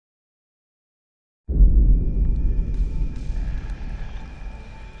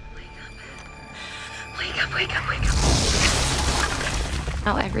wake up, wake up.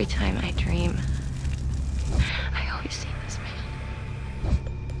 Now every time I dream, I always see this man.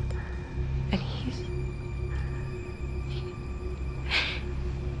 And he's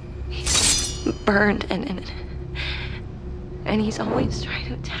burned and he's always trying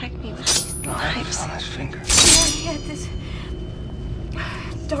to attack me with these knives on his finger. Yeah, he had this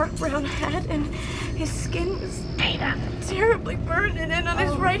dark brown hat and his skin was terribly burned, and then on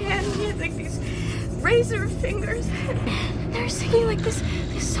his right hand he had like these razor fingers. And they were singing like this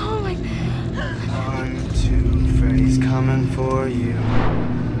song like 1, 2, Freddy's coming for you. You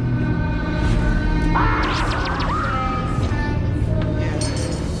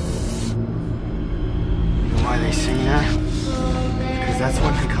know why they sing that? Because that's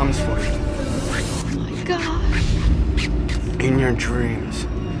when he comes for you. Oh my God. In your dreams.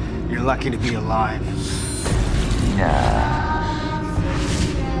 You're lucky to be alive.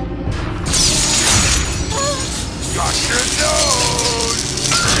 Got your nose!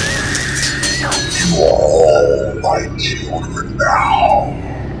 You are all my children now.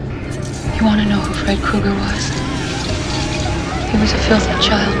 You want to know who Fred Krueger was? He was a filthy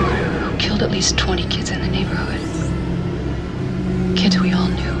child murderer who killed at least 20 kids in the neighborhood. Kids we all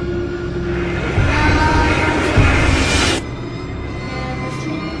knew.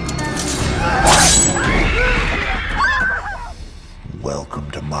 Welcome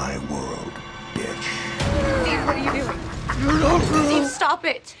to my world, bitch. Dean, what are you doing? Dean, stop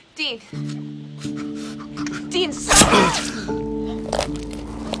it. Dean. Dean, stop it.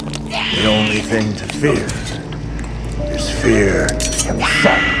 The only thing to fear is fear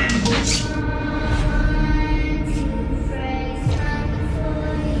himself.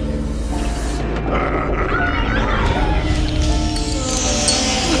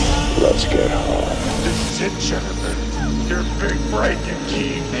 Let's get home. Disinterested. Your big breaking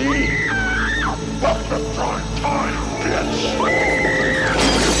TV. Welcome to prime time, bitch.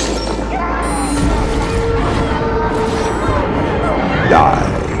 Die,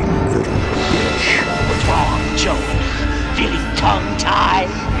 little bitch. What's wrong, Joe? Feeling tongue-tied?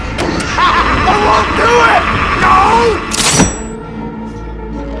 I won't do it! No!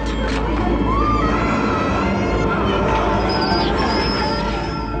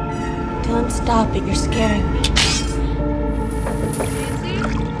 Don't stop it, you're scaring me.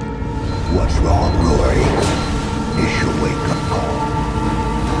 What's wrong, Rory? Is your wake-up call.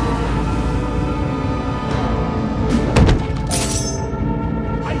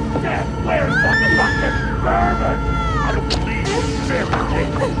 I said, where's the fucking vermin? I don't believe in fairy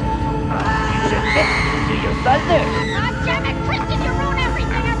tales. You should listen to your mother. God damn it, Kristen, you ruin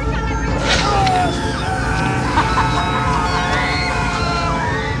everything every time I read it.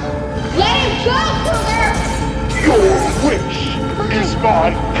 Let him go, Krueger! Your wish is my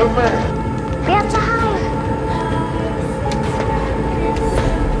command. We have to hide.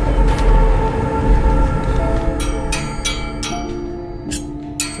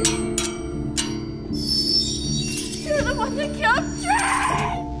 You're the one that killed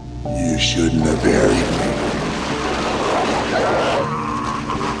Trey! You shouldn't have buried me.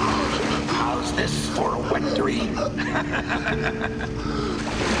 How's this for a wet dream?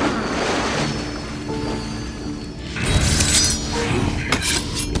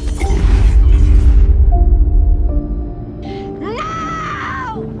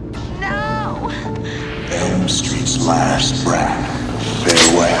 Elm Street's last breath.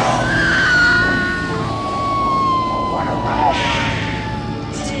 Farewell. What a rush.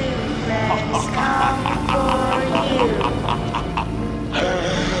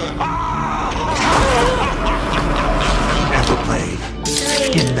 Ever played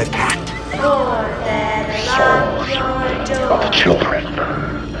Skin the Cat? Of children,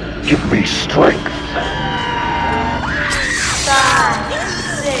 give me strength. 5,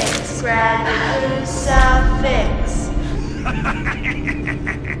 6, grab the food suffix.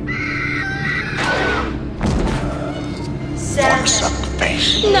 7, Box up the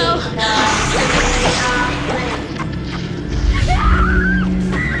face. No.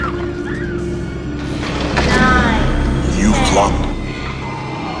 9. You flunk.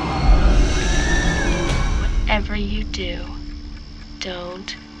 Whatever you do,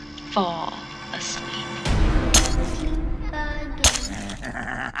 don't fall asleep.